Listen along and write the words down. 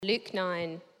Luke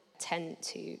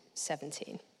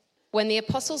 9:10-17. When the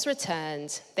apostles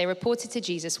returned, they reported to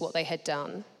Jesus what they had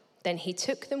done. Then he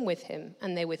took them with him,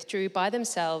 and they withdrew by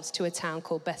themselves to a town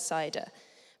called Bethsaida.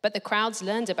 But the crowds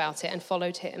learned about it and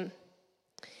followed him.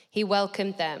 He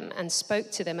welcomed them and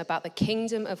spoke to them about the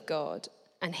kingdom of God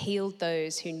and healed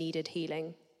those who needed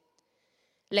healing.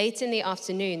 Late in the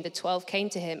afternoon, the 12 came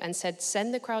to him and said,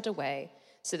 "Send the crowd away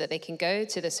so that they can go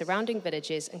to the surrounding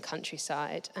villages and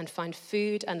countryside and find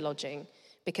food and lodging,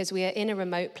 because we are in a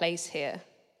remote place here."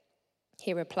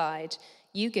 He replied,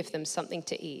 "You give them something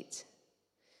to eat."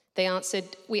 They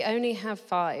answered, "We only have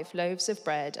 5 loaves of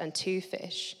bread and 2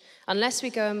 fish, unless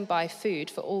we go and buy food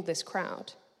for all this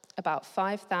crowd." About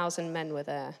 5,000 men were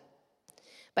there.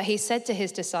 But he said to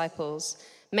his disciples,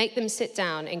 "Make them sit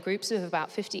down in groups of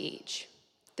about 50 each."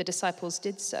 The disciples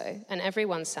did so, and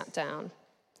everyone sat down.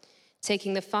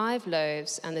 Taking the 5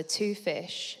 loaves and the 2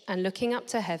 fish, and looking up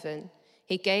to heaven,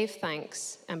 he gave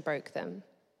thanks and broke them.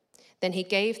 Then he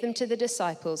gave them to the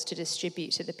disciples to distribute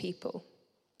to the people.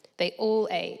 They all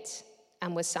ate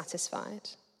and were satisfied.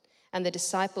 And the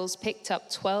disciples picked up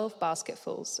 12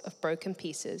 basketfuls of broken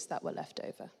pieces that were left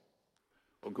over.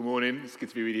 Well, good morning. It's good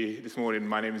to be with you this morning.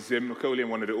 My name is Zim Macaulay. I'm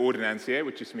one of the ordinands here,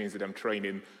 which just means that I'm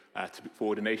training for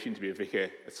ordination to be a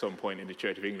vicar at some point in the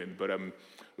Church of England. But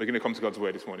we're going to come to God's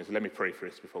word this morning, so let me pray for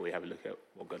us before we have a look at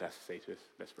what God has to say to us.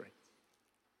 Let's pray.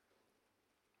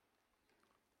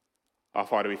 Our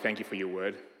Father, we thank you for your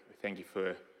word. We thank you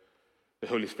for the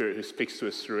Holy Spirit who speaks to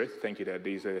us through it. Thank you that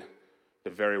these are the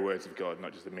very words of God,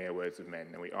 not just the mere words of men.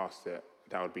 And we ask that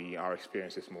that would be our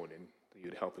experience this morning, that you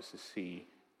would help us to see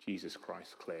Jesus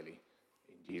Christ clearly.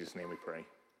 In Jesus' name we pray.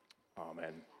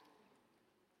 Amen.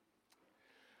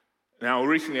 Now,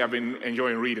 recently I've been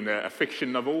enjoying reading a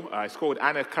fiction novel. It's called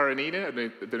Anna Karenina. I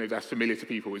don't know if that's familiar to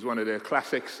people. It's one of the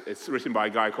classics. It's written by a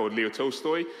guy called Leo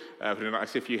Tolstoy. I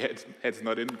see a few heads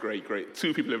nodding. Great.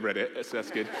 2 people have read it, so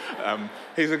that's good.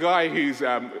 He's a guy who's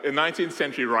a 19th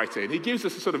century writer, and he gives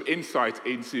us a sort of insight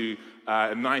into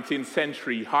 19th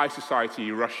century high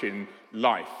society Russian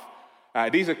life.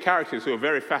 These are characters who are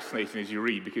very fascinating as you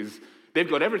read, because they've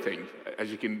got everything,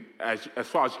 as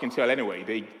far as you can tell anyway.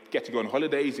 They get to go on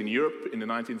holidays in Europe in the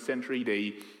 19th century.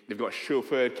 They've got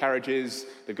chauffeured carriages.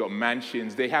 They've got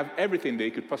mansions. They have everything they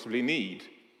could possibly need.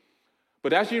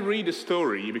 But as you read the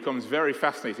story, it becomes very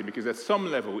fascinating, because at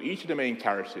some level, each of the main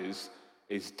characters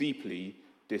is deeply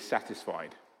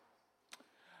dissatisfied.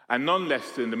 And none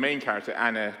less than the main character,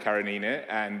 Anna Karenina,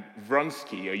 and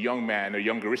Vronsky, a young man, a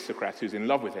young aristocrat who's in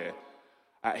love with her.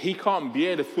 He can't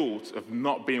bear the thought of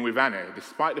not being with Anna,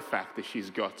 despite the fact that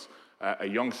she's got a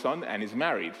young son and is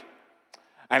married.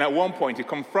 And at one point, he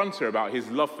confronts her about his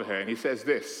love for her, and he says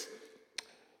this.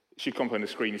 It should come up on the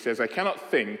screen. He says, "I cannot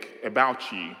think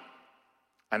about you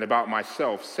and about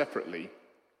myself separately.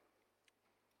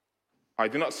 I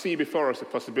do not see before us a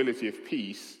possibility of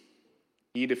peace,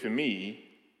 either for me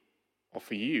or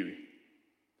for you.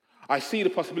 I see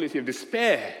the possibility of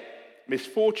despair,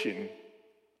 misfortune,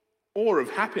 or of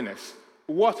happiness."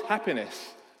 What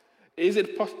happiness? Is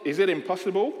it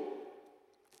impossible?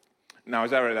 Now,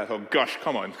 as I read that, I thought, gosh,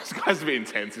 come on, this guy's a bit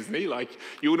intense, isn't he? Like,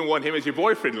 you wouldn't want him as your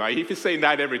boyfriend. Like, if he's saying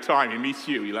that every time he meets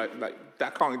you, you're like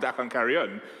that can't carry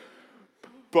on.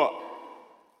 But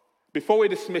before we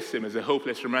dismiss him as a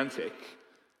hopeless romantic,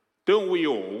 don't we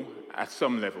all, at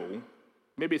some level,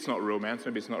 maybe it's not romance,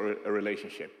 maybe it's not a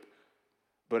relationship,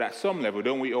 but at some level,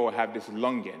 don't we all have this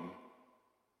longing,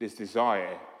 this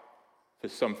desire for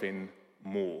something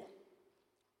more?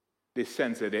 This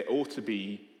sense that there ought to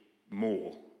be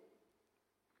more.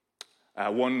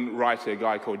 One writer, a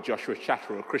guy called Joshua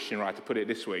Chatterall, a Christian writer, put it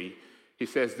this way. He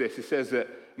says this. He says that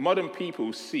modern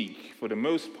people seek, for the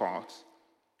most part,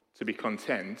 to be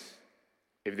content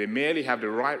if they merely have the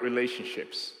right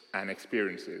relationships and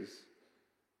experiences,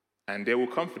 and they will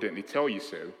confidently tell you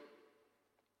so.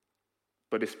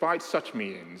 But despite such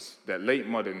means that late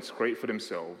moderns create for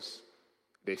themselves,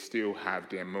 they still have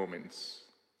their moments.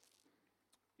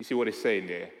 You see what he's saying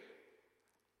there?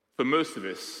 For most of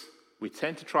us, we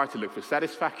tend to try to look for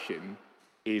satisfaction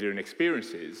either in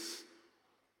experiences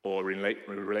or in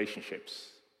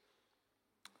relationships.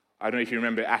 I don't know if you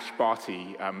remember Ash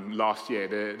Barty last year,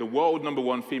 the world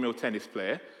 #1 female tennis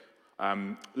player.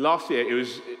 Last year, it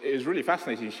was really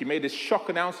fascinating. She made this shock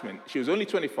announcement. She was only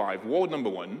 25, world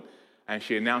 #1, and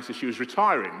she announced that she was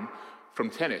retiring from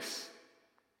tennis.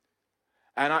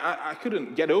 And I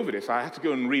couldn't get over this. I had to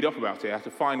go and read up about it. I had to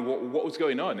find what was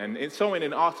going on. And somewhere in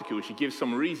an article, she gives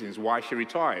some reasons why she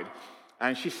retired.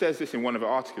 And she says this in one of her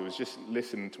articles. Just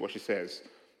listen to what she says.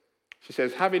 She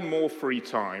says, "Having more free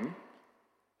time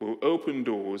will open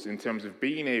doors in terms of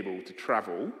being able to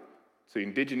travel, to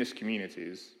indigenous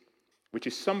communities, which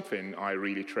is something I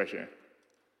really treasure.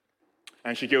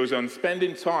 And she goes on,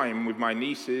 spending time with my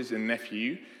nieces and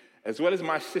nephew, as well as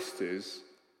my sisters,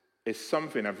 is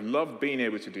something I've loved being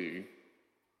able to do,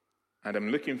 and I'm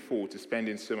looking forward to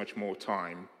spending so much more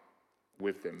time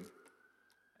with them.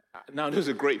 Now, those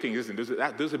are great things, isn't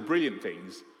it? Those are brilliant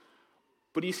things.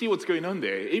 But you see what's going on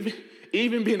there?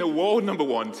 Even being a world number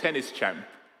one tennis champ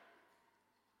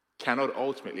cannot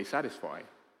ultimately satisfy.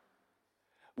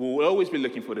 We'll always be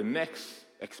looking for the next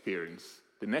experience,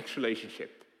 the next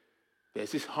relationship.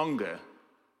 There's this hunger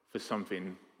for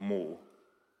something more.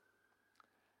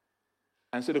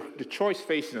 And so the choice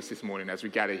facing us this morning as we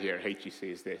gather here at HGC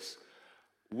is this.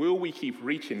 Will we keep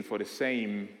reaching for the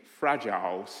same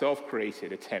fragile,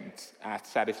 self-created attempt at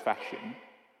satisfaction?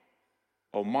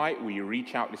 Or might we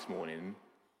reach out this morning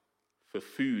for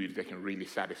food that can really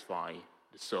satisfy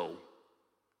the soul?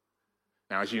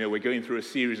 Now, as you know, we're going through a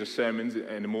series of sermons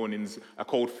in the mornings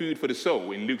called Food for the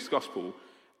Soul in Luke's Gospel.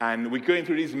 And we're going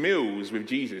through these meals with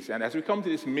Jesus. And as we come to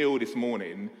this meal this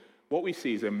morning, what we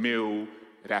see is a meal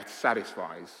that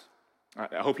satisfies.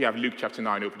 I hope you have Luke chapter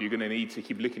 9 open. You're going to need to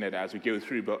keep looking at that as we go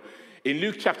through. But in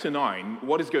Luke chapter 9,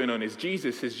 what is going on is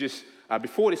Jesus has just,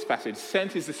 before this passage,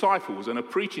 sent his disciples on a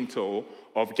preaching tour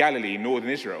of Galilee, northern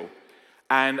Israel.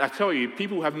 And I tell you,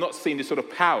 people have not seen this sort of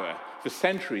power for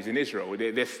centuries in Israel.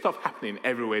 There's stuff happening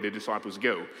everywhere the disciples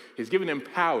go. He's given them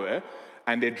power,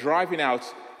 and they're driving out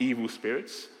evil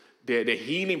spirits. They're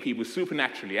healing people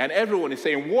supernaturally. And everyone is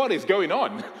saying, what is going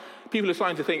on? People are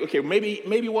starting to think, okay,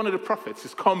 maybe one of the prophets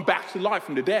has come back to life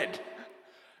from the dead.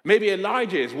 Maybe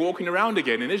Elijah is walking around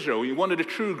again in Israel, one of the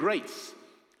true greats.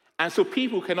 And so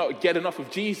people cannot get enough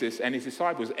of Jesus and his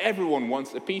disciples. Everyone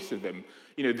wants a piece of them.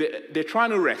 You know, they're trying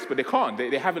to rest, but they can't.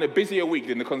 They're having a busier week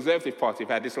than the Conservative Party have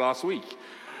had this last week.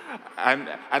 And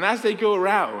as they go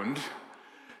around,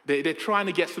 they're trying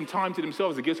to get some time to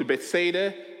themselves. They go to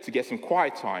Bethsaida to get some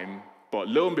quiet time. But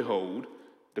lo and behold,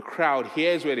 the crowd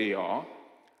hears where they are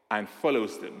and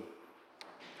follows them.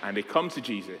 And they come to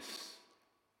Jesus.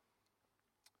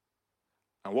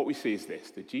 And what we see is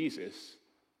this, that Jesus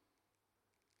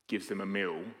gives them a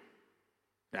meal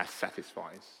that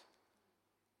satisfies.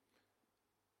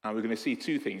 And we're going to see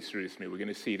two things through this meal. We're going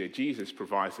to see that Jesus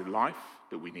provides the life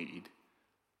that we need,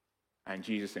 and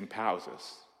Jesus empowers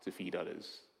us to feed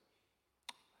others.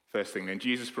 First thing, then,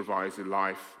 Jesus provides the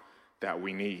life that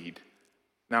we need.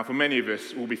 Now, for many of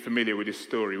us, we'll be familiar with this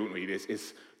story, won't we? This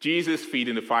is Jesus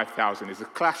feeding the 5,000. It's a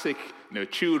classic,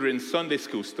 children's Sunday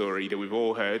school story that we've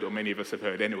all heard, or many of us have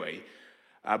heard anyway.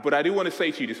 But I do want to say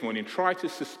to you this morning, try to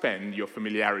suspend your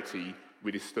familiarity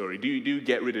with this story. Do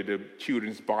get rid of the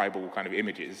children's Bible kind of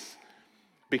images.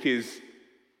 Because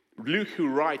Luke, who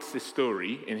writes this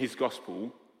story in his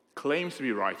gospel, claims to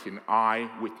be writing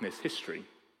eyewitness history.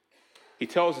 He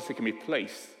tells us it can be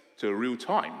placed to a real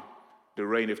time, the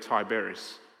reign of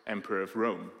Tiberius, emperor of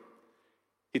Rome.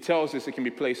 He tells us it can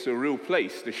be placed to a real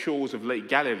place, the shores of Lake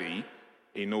Galilee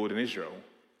in northern Israel.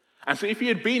 And so if you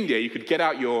had been there, you could get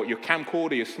out your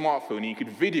camcorder, your smartphone, and you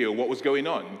could video what was going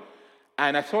on.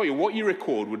 And I tell you, what you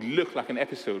record would look like an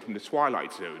episode from The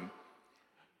Twilight Zone.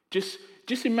 Just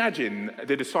imagine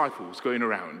the disciples going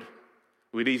around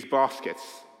with these baskets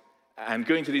and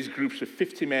going to these groups of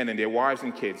 50 men and their wives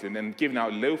and kids, and then giving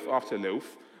out loaf after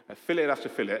loaf, fillet after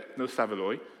fillet, no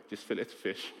saveloy, just fillet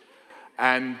fish.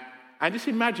 And just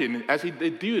imagine, as they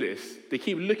do this, they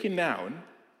keep looking down,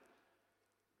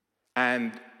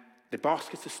 and the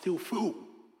baskets are still full.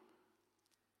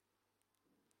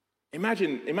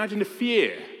 Imagine the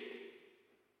fear.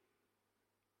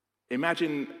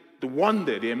 Imagine the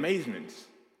wonder, the amazement.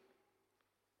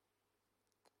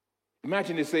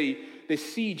 Imagine as they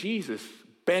see Jesus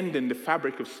bending the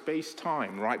fabric of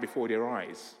space-time right before their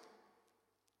eyes.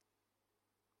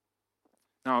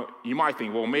 Now, you might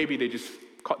think, well, maybe they just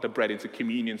cut the bread into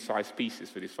communion-sized pieces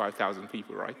for these 5,000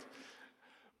 people, right?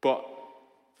 But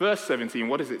verse 17,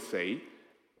 what does it say?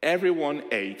 Everyone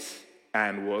ate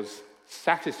and was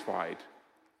satisfied.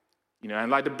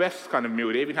 And like the best kind of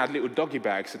meal, they even had little doggy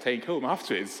bags to take home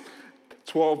afterwards.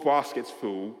 12 baskets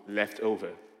full left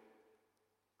over.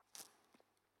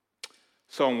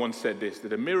 Someone once said this, that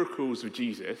the miracles of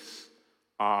Jesus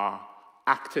are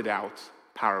acted out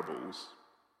parables.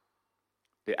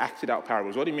 They're acted out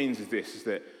parables. What it means is this, is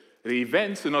that the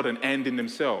events are not an end in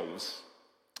themselves.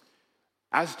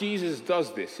 As Jesus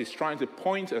does this, he's trying to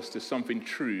point us to something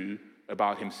true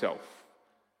about himself.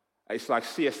 It's like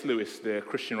C.S. Lewis, the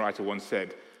Christian writer, once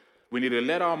said, we need to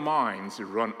let our minds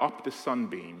run up the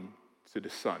sunbeam to the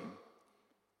sun.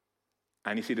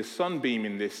 And you see, the sunbeam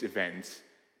in this event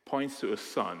points to a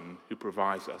son who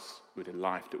provides us with the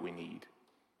life that we need.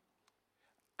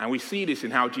 And we see this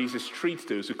in how Jesus treats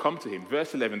those who come to him.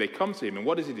 Verse 11, they come to him, and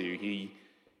what does he do? He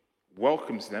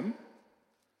welcomes them.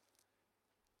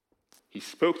 He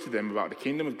spoke to them about the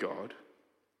kingdom of God.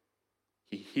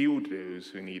 He healed those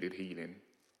who needed healing.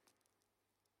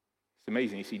 It's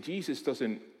amazing. You see, Jesus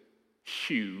doesn't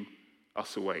shoo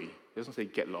us away. He doesn't say,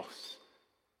 get lost.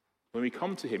 When we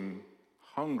come to him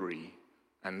hungry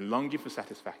and longing for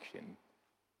satisfaction,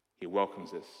 he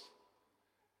welcomes us.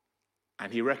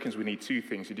 And he reckons we need two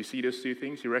things. Did you see those two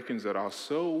things? He reckons that our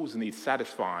souls need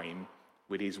satisfying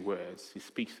with his words. He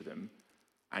speaks to them.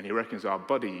 And he reckons our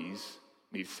bodies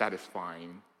need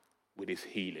satisfying with his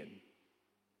healing.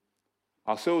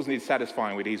 Our souls need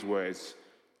satisfying with his words.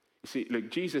 You see, look,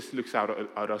 Jesus looks out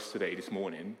at us today, this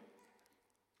morning,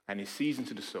 and he sees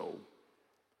into the soul.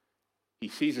 He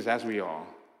sees us as we are,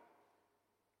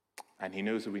 and he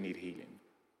knows that we need healing.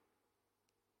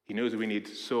 He knows that we need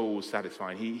souls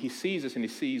satisfying. He sees us and he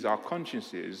sees our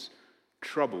consciences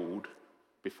troubled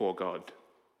before God,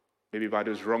 maybe by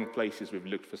those wrong places we've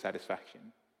looked for satisfaction.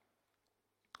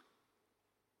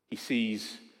 He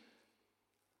sees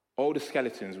all the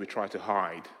skeletons we try to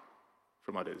hide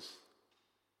from others.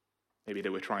 Maybe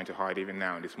that we're trying to hide even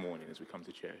now this morning as we come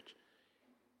to church.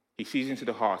 He sees into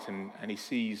the heart and he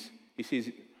sees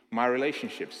my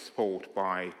relationships spoiled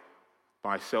by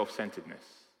self-centeredness.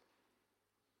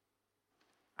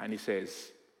 And he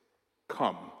says,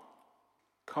 come,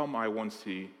 I want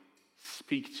to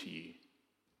speak to you.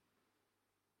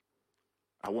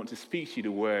 I want to speak to you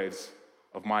the words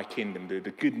of my kingdom,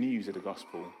 the good news of the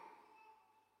gospel.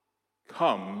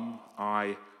 Come,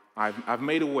 I've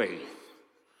made a way.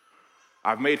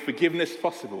 I've made forgiveness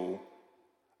possible.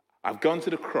 I've gone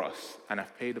to the cross and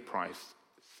I've paid the price.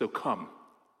 So come,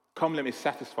 let me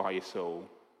satisfy your soul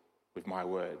with my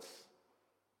words.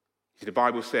 See, the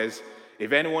Bible says,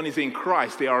 if anyone is in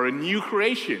Christ, they are a new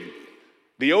creation.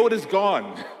 The old is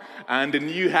gone and the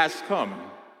new has come.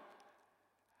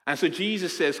 And so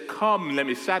Jesus says, come, let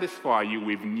me satisfy you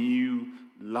with new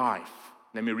life.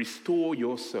 Let me restore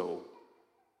your soul.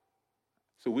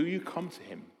 So will you come to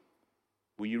him?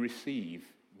 Will you receive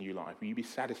new life? Will you be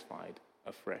satisfied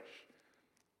afresh?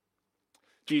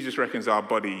 Jesus reckons our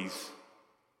bodies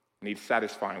need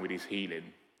satisfying with his healing.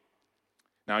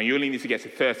 Now, you only need to get to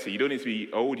 30. You don't need to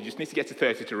be old. You just need to get to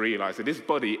 30 to realize that this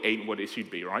body ain't what it should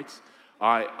be, right?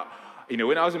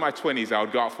 When I was in my 20s, I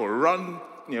would go out for a run,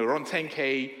 run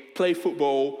 10K, play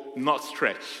football, not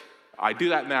stretch. I do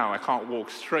that now. I can't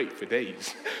walk straight for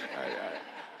days.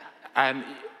 And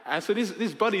so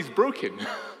this body's broken.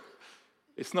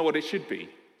 It's not what it should be.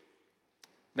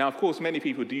 Now, of course, many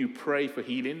people do pray for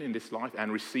healing in this life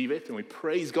and receive it, and we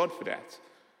praise God for that.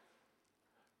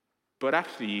 But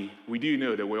actually, we do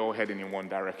know that we're all heading in one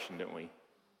direction, don't we?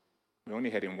 We're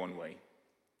only heading one way.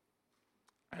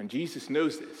 And Jesus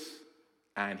knows this,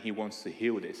 and he wants to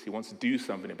heal this. He wants to do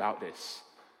something about this.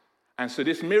 And so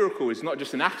this miracle is not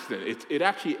just an accident. It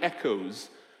actually echoes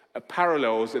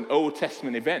parallels an Old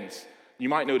Testament events. You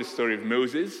might know the story of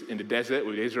Moses in the desert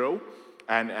with Israel.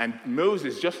 And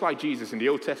Moses, just like Jesus in the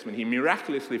Old Testament, he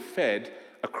miraculously fed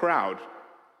a crowd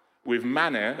with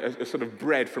manna, a sort of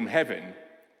bread from heaven,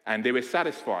 and they were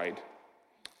satisfied.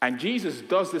 And Jesus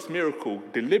does this miracle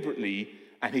deliberately,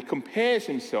 and he compares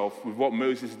himself with what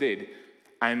Moses did.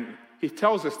 And he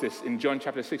tells us this in John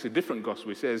chapter 6, a different gospel.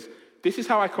 He says, this is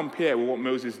how I compare with what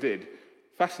Moses did.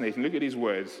 Fascinating. Look at these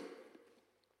words.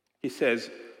 He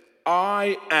says,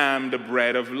 I am the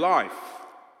bread of life.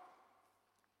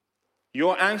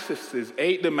 Your ancestors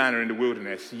ate the manna in the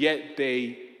wilderness, yet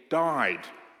they died.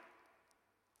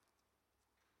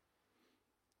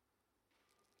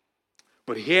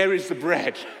 But here is the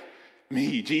bread,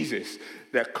 me, Jesus,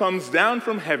 that comes down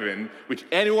from heaven, which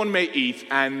anyone may eat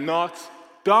and not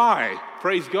die.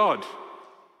 Praise God.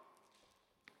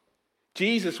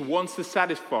 Jesus wants to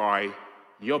satisfy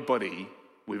your body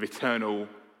with eternal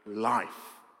life.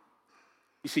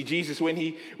 You see, Jesus, when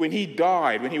he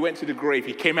died, when he went to the grave,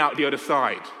 he came out the other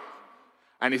side.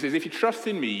 And he says, if you trust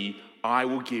in me, I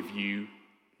will give you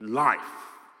life.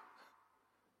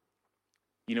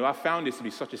 I found this to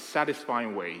be such a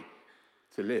satisfying way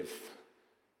to live.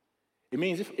 It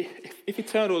means if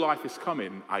eternal life is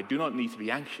coming, I do not need to be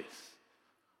anxious.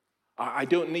 I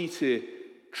don't need to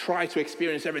try to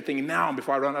experience everything now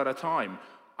before I run out of time.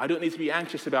 I don't need to be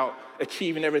anxious about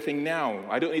achieving everything now.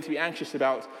 I don't need to be anxious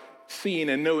about seeing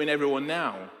and knowing everyone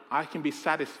now. I can be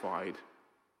satisfied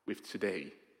with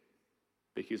today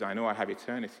because I know I have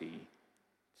eternity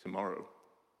tomorrow.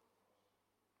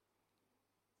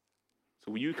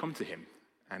 So will you come to him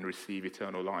and receive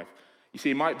eternal life? You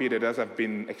see, it might be that as I've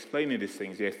been explaining these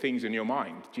things, there are things in your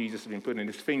mind. Jesus has been putting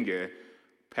his finger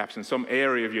perhaps in some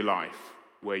area of your life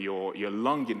where you're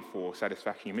longing for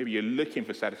satisfaction, maybe you're looking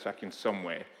for satisfaction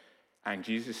somewhere, and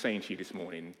Jesus is saying to you this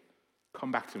morning,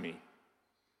 come back to me.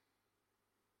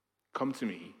 Come to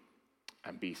me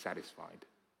and be satisfied.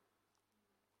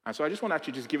 And so I just want to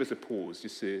actually just give us a pause,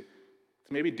 just to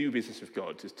maybe do business with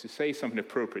God, to say something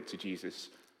appropriate to Jesus,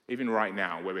 even right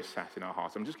now where we're sat in our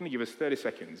hearts. I'm just going to give us 30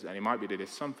 seconds, and it might be that there's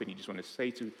something you just want to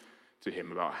say to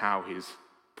him about how he's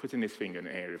putting his finger in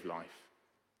an area of life.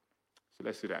 So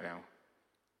let's do that now.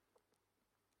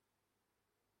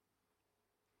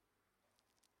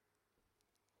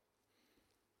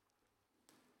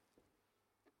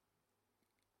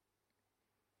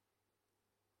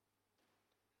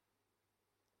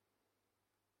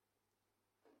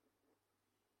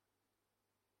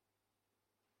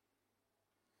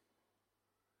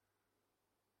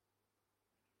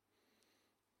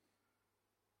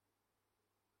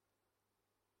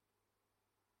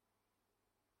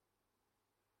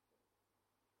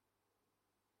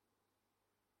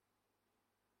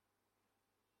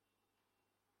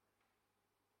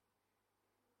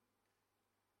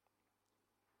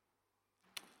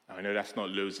 I know that's not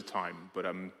loads of time, but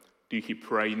do keep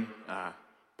praying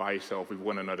by yourself with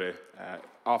one another.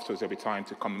 Afterwards, there'll be time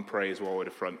to come and pray as well at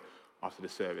the front after the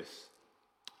service.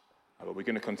 But we're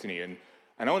going to continue.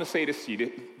 And I want to say this to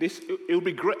you. It would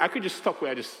be great. I could just stop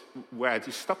where I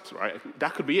just stopped, right?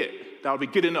 That could be it. That would be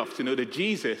good enough to know that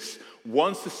Jesus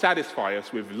wants to satisfy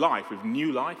us with life, with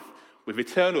new life, with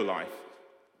eternal life.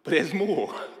 But there's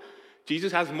more.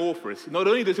 Jesus has more for us. Not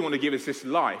only does he want to give us this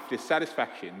life, this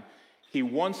satisfaction, he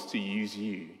wants to use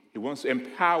you. He wants to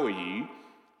empower you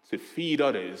to feed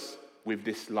others with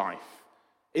this life.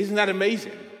 Isn't that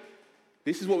amazing?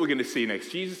 This is what we're going to see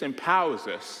next. Jesus empowers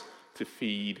us to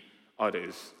feed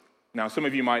others. Now, some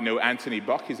of you might know Anthony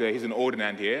Buck. He's an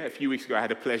ordinand here. A few weeks ago, I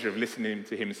had the pleasure of listening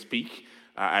to him speak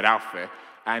at Alpha.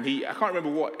 And I can't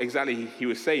remember what exactly he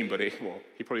was saying, but he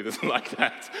probably doesn't like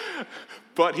that.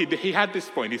 But he had this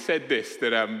point. He said this,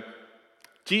 that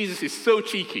Jesus is so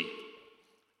cheeky.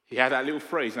 He had that little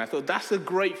phrase, and I thought, that's a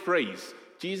great phrase.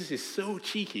 Jesus is so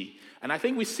cheeky. And I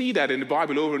think we see that in the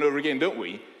Bible over and over again, don't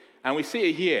we? And we see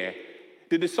it here.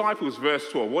 The disciples, verse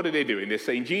 12, what are they doing? They're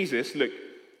saying, Jesus, look,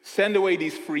 send away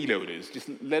these freeloaders. Just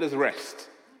let us rest.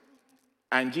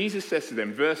 And Jesus says to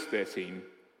them, verse 13,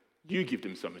 you give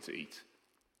them something to eat.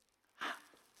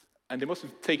 And they must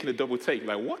have taken a double take,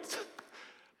 like, what?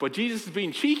 But Jesus is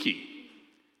being cheeky.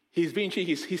 He's being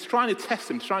cheeky. He's trying to test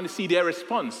them, trying to see their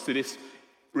response to this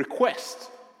request.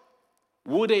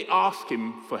 Would they ask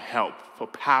him for help, for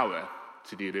power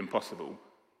to do the impossible?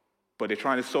 But they're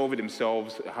trying to solve it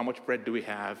themselves. How much bread do we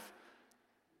have?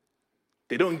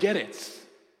 They don't get it.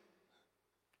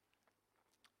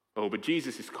 Oh, but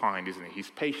Jesus is kind, isn't he?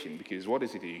 He's patient, because what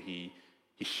does he do? He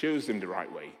shows them the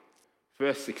right way.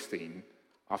 Verse 16,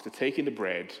 after taking the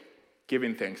bread,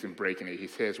 giving thanks and breaking it, he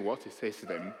says what? He says to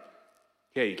them,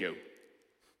 here you go.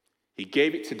 He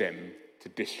gave it to them to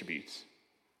distribute.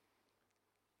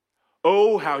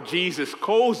 Oh, how Jesus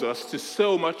calls us to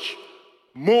so much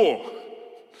more.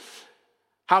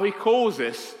 How he calls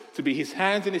us to be his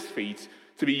hands and his feet,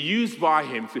 to be used by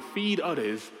him to feed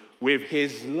others with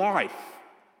his life.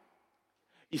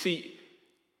 You see,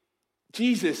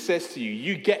 Jesus says to you,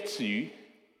 you get to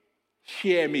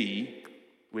share me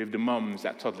with the mums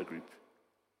at toddler group.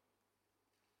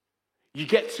 You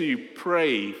get to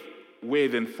pray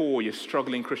with and for your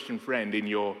struggling Christian friend in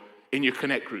your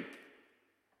Connect group.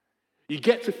 You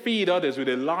get to feed others with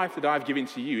the life that I've given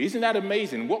to you. Isn't that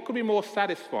amazing? What could be more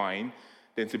satisfying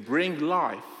than to bring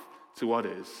life to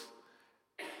others?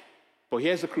 But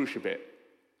here's the crucial bit.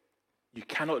 You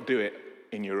cannot do it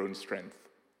in your own strength.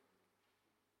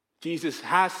 Jesus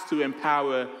has to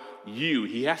empower you.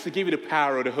 He has to give you the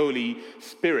power of the Holy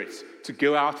Spirit to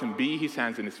go out and be his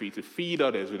hands and his feet, to feed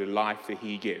others with the life that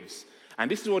he gives. And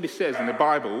this is what it says in the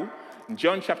Bible. In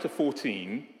John chapter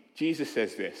 14, Jesus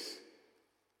says this,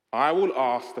 I will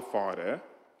ask the Father,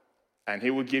 and he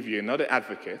will give you another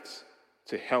advocate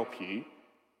to help you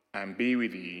and be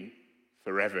with you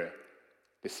forever,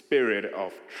 the Spirit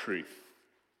of truth.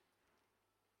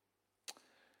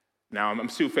 Now, I'm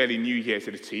still fairly new here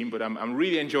to the team, but I'm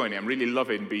really enjoying it. I'm really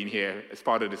loving being here as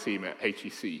part of the team at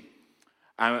HEC.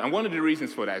 And one of the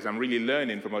reasons for that is I'm really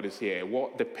learning from others here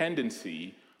what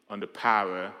dependency on the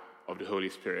power of the Holy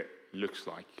Spirit looks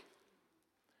like.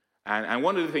 And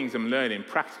one of the things I'm learning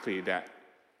practically that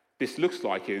this looks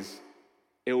like is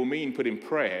it will mean putting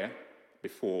prayer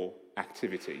before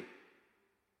activity.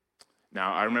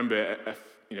 Now, I remember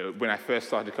when I first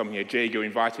started coming here, Jago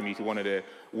invited me to one of the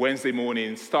Wednesday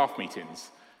morning staff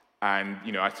meetings. And,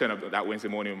 I turned up that Wednesday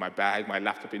morning with my bag, my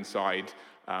laptop inside,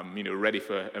 ready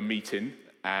for a meeting.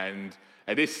 And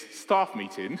at this staff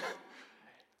meeting,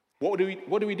 what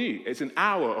do we do? It's an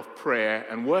hour of prayer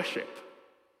and worship.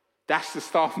 That's the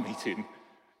staff meeting.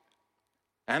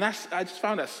 And I just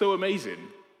found that so amazing.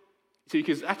 See,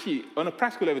 because actually, on a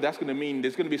practical level, that's going to mean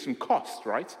there's going to be some cost,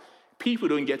 right? People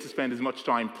don't get to spend as much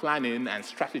time planning and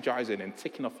strategizing and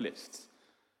ticking off lists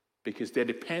because they're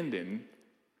dependent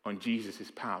on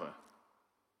Jesus' power.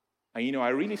 And I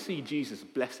really see Jesus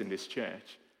blessing this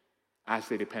church as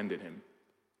they depend on him.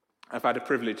 I've had the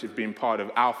privilege of being part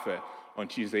of Alpha on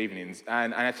Tuesday evenings,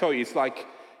 and I tell you, it's like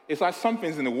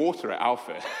something's in the water at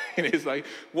Alpha. It's like,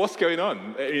 what's going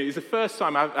on? It's the first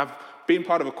time I've been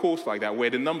part of a course like that where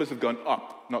the numbers have gone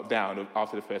up, not down,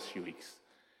 after the first few weeks.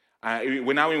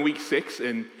 We're now in week 6,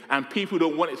 and people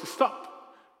don't want it to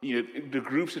stop. The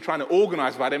groups are trying to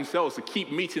organize by themselves to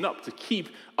keep meeting up, to keep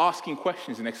asking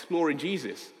questions and exploring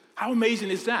Jesus. How amazing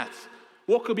is that?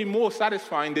 What could be more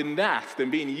satisfying than that,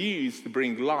 than being used to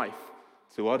bring life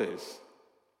to others?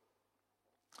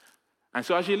 And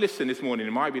so as you listen this morning,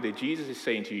 it might be that Jesus is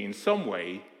saying to you in some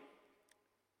way,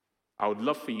 I would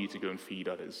love for you to go and feed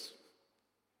others.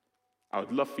 I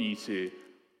would love for you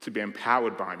to be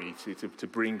empowered by me to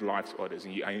bring life to others.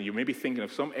 And you may be thinking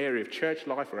of some area of church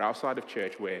life or outside of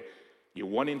church where you're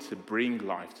wanting to bring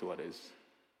life to others.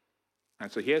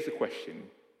 And so here's the question.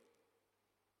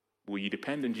 Will you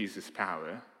depend on Jesus'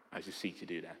 power as you seek to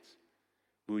do that?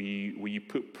 Will you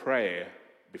put prayer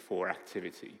before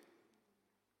activity?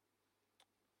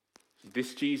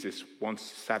 This Jesus wants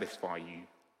to satisfy you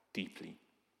deeply.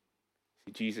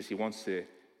 See, Jesus, he wants to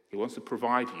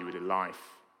provide you with a life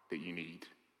that you need.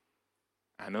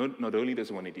 And not only does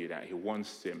he want to do that, he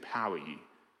wants to empower you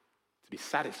to be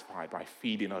satisfied by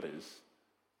feeding others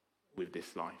with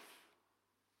this life.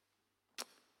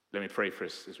 Let me pray for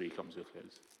us as we come to a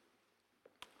close.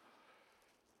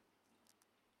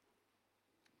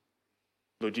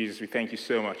 Lord Jesus, we thank you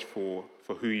so much for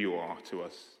who you are to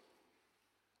us.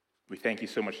 We thank you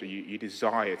so much that you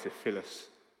desire to fill us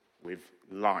with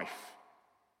life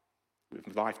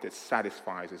that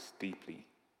satisfies us deeply.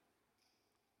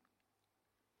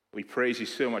 We praise you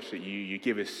so much that you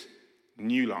give us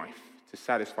new life to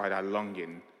satisfy that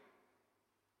longing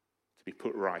to be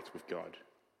put right with God.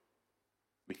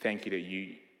 We thank you that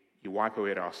you wipe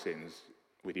away our sins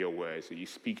with your words, that you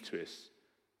speak to us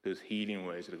those healing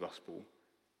words of the gospel,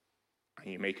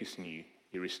 and you make us new,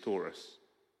 you restore us,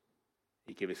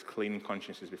 you give us clean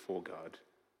consciences before God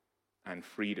and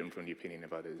freedom from the opinion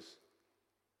of others.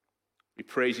 We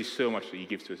praise you so much that you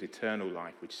give to us eternal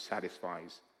life, which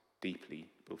satisfies deeply,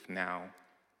 both now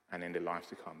and in the life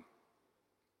to come.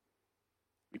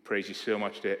 We praise you so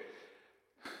much that,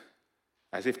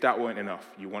 as if that weren't enough,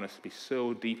 you want us to be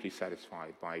so deeply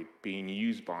satisfied by being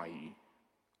used by you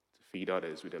to feed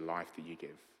others with the life that you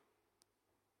give.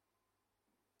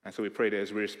 And so we pray that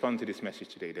as we respond to this message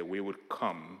today, that we would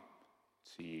come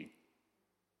to you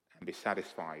and be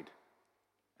satisfied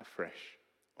afresh,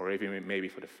 or even maybe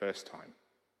for the first time.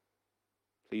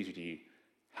 Please would you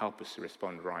help us to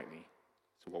respond rightly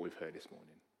to what we've heard this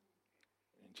morning.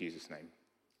 In Jesus' name,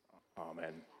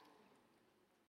 amen.